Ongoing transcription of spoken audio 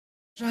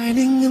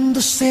Shining in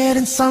the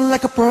setting sun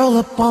like a pearl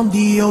upon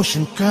the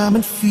ocean. Come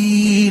and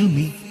feel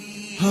me,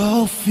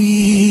 oh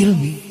feel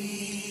me.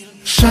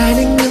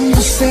 Shining in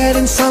the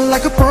setting sun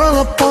like a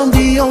pearl upon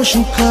the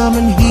ocean. Come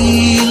and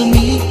heal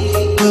me,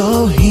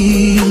 oh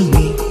heal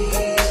me.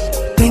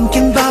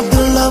 Thinking about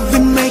the love we're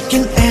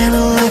making and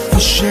a life we're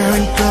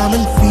sharing. Come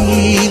and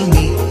feel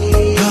me,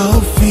 oh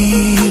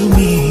feel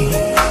me.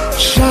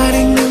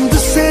 Shining in the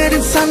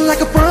setting sun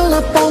like a pearl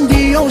upon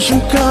the ocean.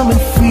 Come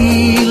and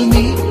feel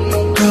me,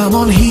 come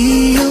on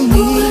heal me.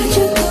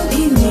 जो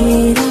कभी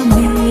मेरा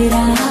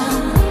मेरा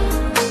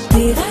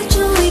तेरा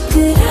जो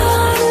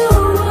इकरार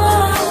हुआ,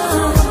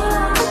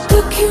 तो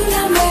क्यों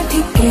ना मैं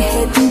भी कह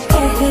दूं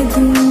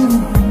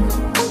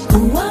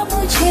हुआ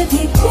मुझे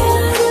भी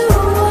प्यार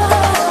हुआ।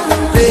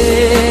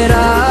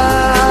 तेरा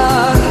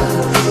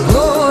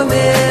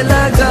होने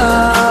लगा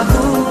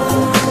हूँ,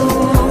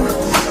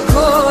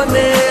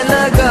 होने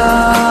लगा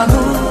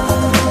हूँ,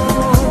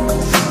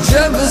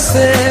 जब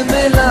से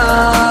मिला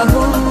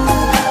हूँ।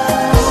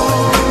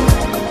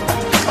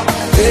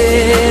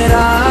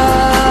 तेरा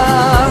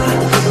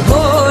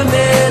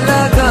होने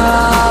लगा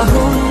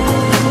हूँ,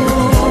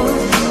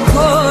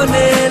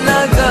 होने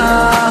लगा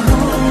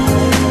हूँ,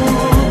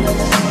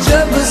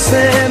 जब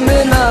से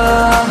मिला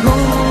हूँ।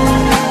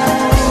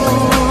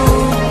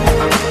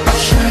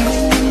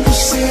 Shining in the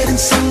setting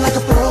sun like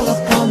a pearl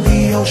upon the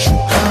ocean.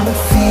 Come and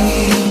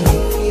feel me,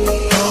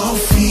 oh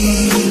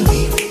feel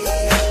me.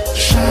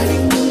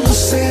 Shining in the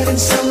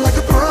setting sun like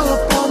a pearl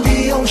upon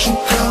the ocean.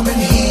 Come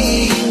and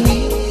heal me,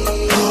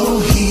 oh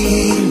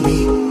heal me.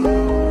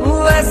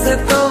 वैसे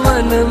तो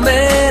मन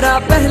मेरा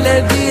पहले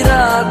भी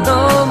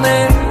रातों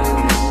में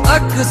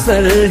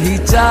अक्सर ही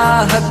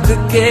चाहत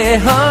के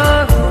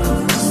हाँ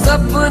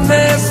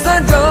सपने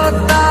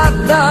सजोता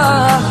था।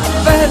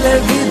 पहले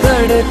भी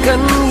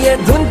धड़कन ये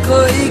धुन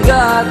कोई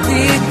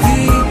गाती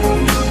थी,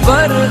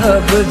 पर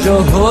अब जो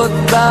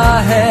होता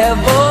है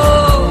वो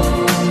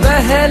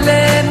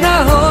पहले न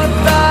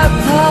होता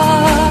था।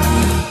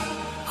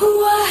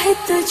 हुआ है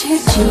तुझे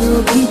जो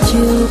भी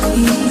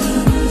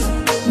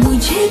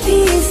मुझे भी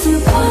इस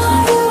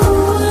बार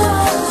हुआ,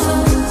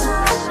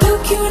 तो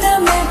क्यों ना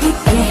मैं भी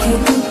कह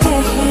दूं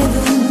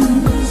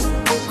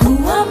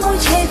हुआ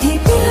मुझे भी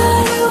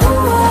प्यार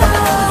हुआ।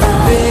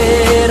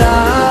 तेरा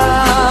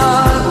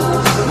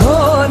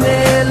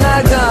होने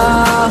लगा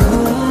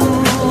हूँ,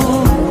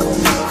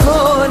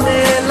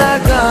 होने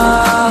लगा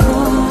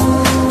हूँ,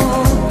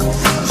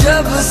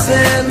 जब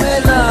से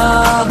मिला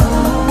हूँ।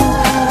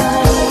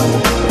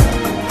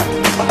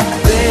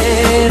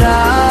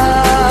 तेरा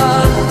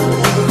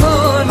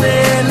होने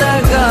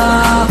लगा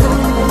हूँ,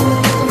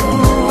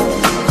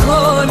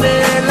 होने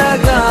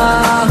लगा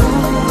हूँ,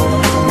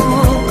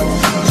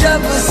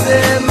 जब से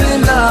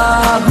मिला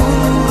हूँ।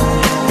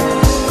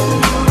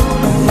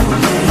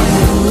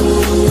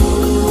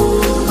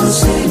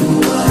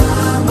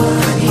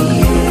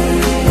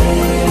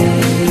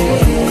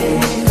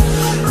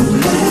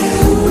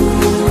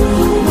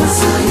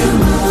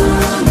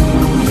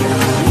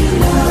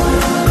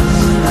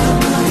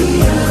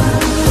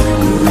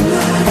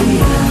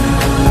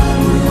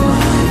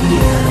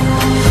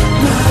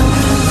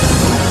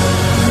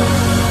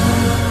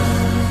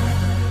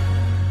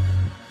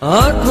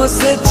 आँखों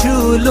से छू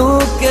लूं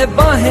के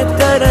बाहें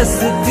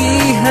तरसती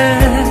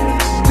हैं,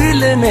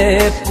 दिल ने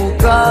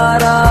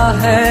पुकारा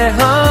है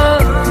हाँ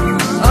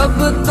अब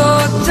तो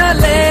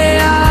चले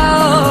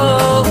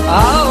आओ।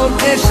 आओ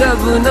के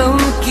शबनम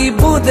की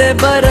बूंदें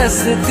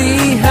बरसती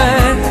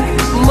हैं,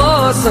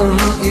 मौसम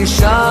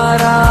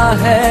इशारा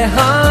है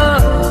हाँ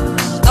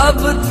अब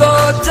तो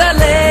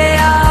चले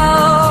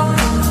आओ।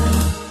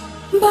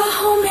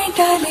 बाहों में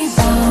डाले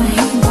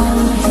बाहें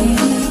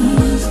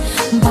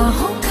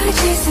बाहों का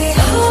जैसे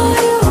हार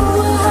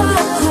हुआ,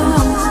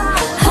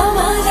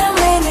 हमारा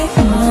मैंने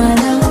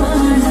माना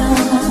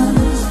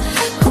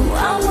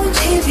हुआ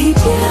मुझे भी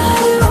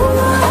प्यार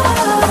हुआ।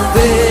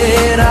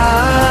 तेरा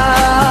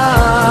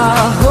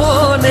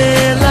होने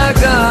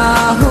लगा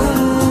हूँ,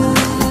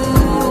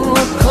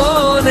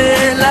 खोने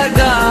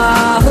लगा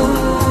हूँ,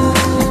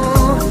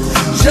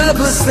 जब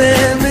से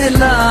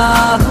मिला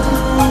हूँ।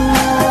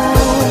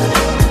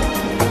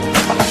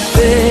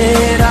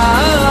 तेरा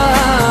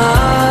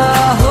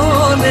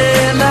होने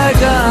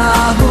लगा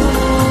हूँ,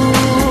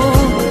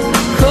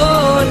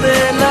 खोने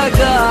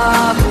लगा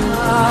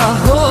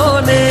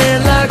होने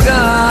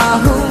लगा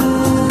हूँ,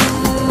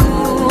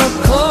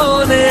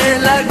 खोने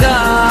लगा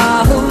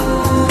हूँ,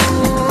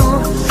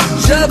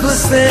 जब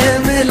से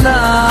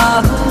मिला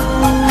हूँ।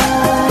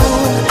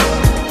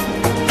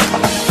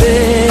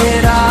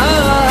 तेरा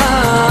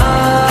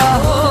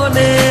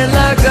होने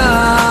लगा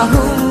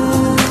हूँ,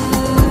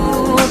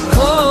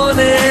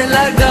 खोने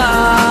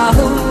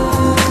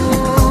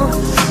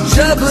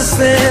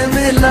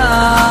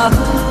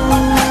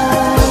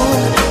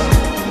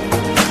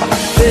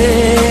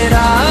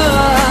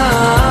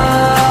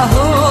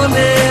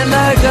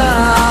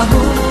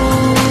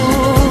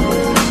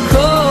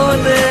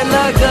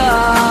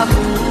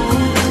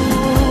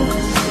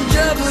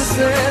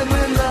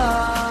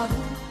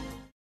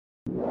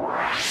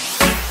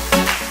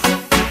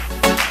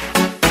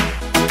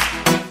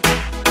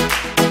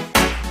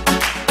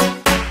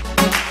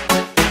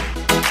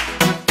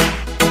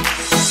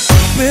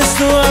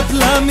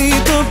απλά μην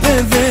το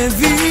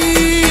παιδεύεις.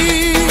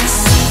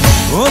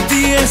 Ό,τι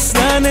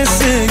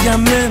αισθάνεσαι για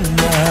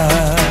μένα,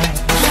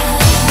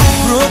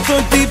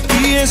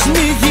 πρωτοτυπίες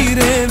μη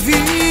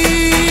γυρεύεις.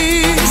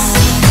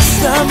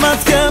 Στα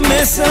μάτια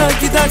μέσα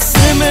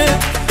κοίταξέ με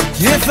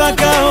και θα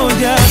καώ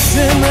για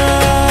σένα.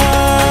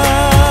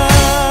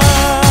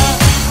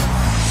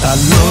 Τα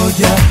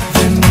λόγια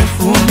δεν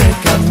έχουνε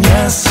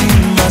καμιά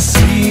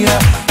σημασία.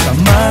 Τα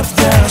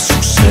μάτια σου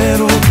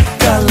ξέρουν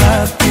καλά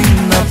τι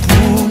να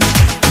πουν.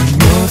 Τι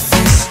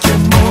νιώθεις και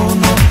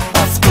μόνο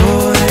αυτό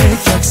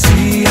έχει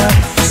αξία.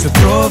 Σε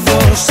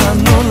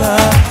πρόδωσαν όλα,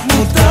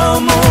 μου τα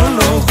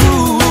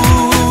ομολογούν.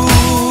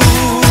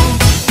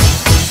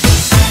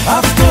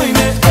 Αυτό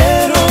είναι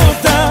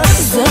έρωτας.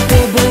 За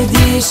тебе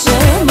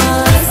дишам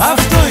аз.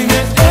 Αυτό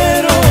είναι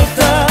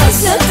έρωτας.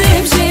 За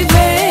теб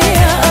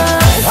живея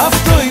аз.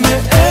 Αυτό είναι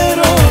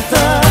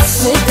έρωτας.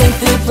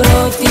 Светете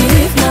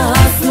против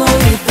нас, но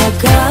и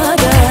така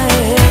да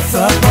е.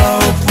 Θα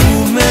πάω που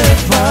με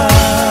πας.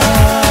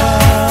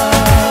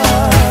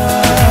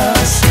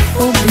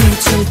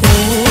 Обичам те.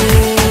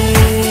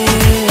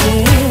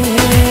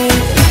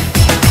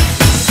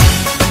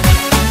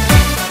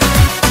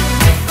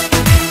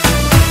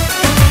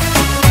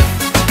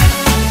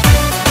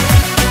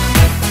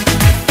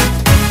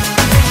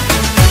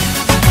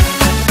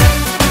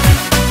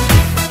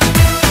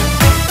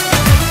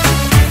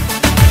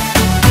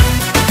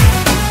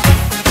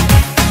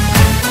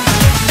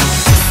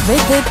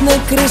 Светът на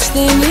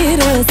кръщени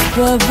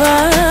разпъва.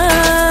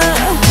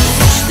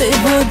 Ще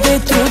бъде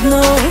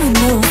трудно,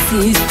 но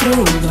си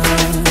струва.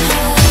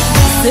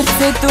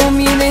 Сърцето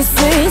ми не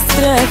се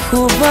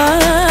страхува.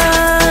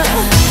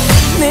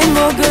 Не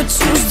могат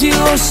чужди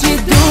лоши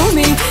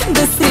думи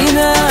да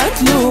сринат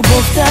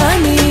любовта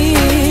ни.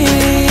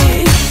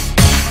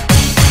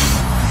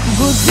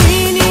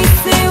 Години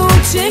се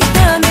учех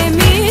да не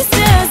ми